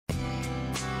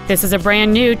This is a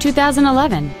brand new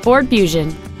 2011 Ford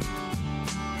Fusion.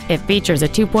 It features a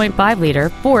 2.5-liter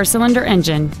four-cylinder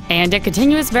engine and a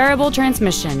continuous variable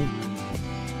transmission.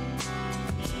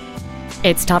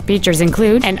 Its top features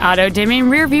include an auto-dimming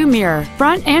rear-view mirror,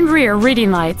 front and rear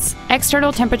reading lights,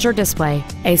 external temperature display,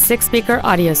 a 6-speaker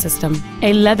audio system,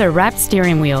 a leather-wrapped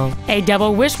steering wheel, a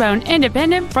double wishbone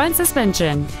independent front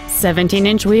suspension,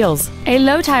 17-inch wheels, a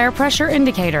low-tire pressure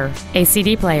indicator, a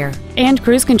CD player, and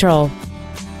cruise control.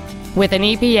 With an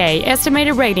EPA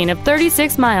estimated rating of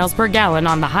 36 miles per gallon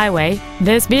on the highway,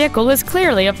 this vehicle is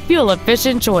clearly a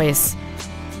fuel-efficient choice.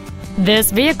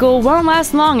 This vehicle won't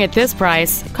last long at this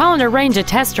price. Call and arrange a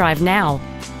test drive now.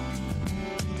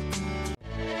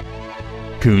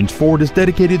 Koons Ford is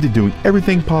dedicated to doing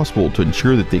everything possible to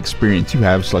ensure that the experience you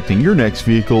have selecting your next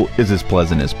vehicle is as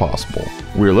pleasant as possible.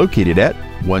 We're located at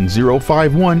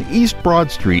 1051 East Broad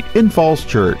Street in Falls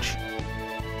Church.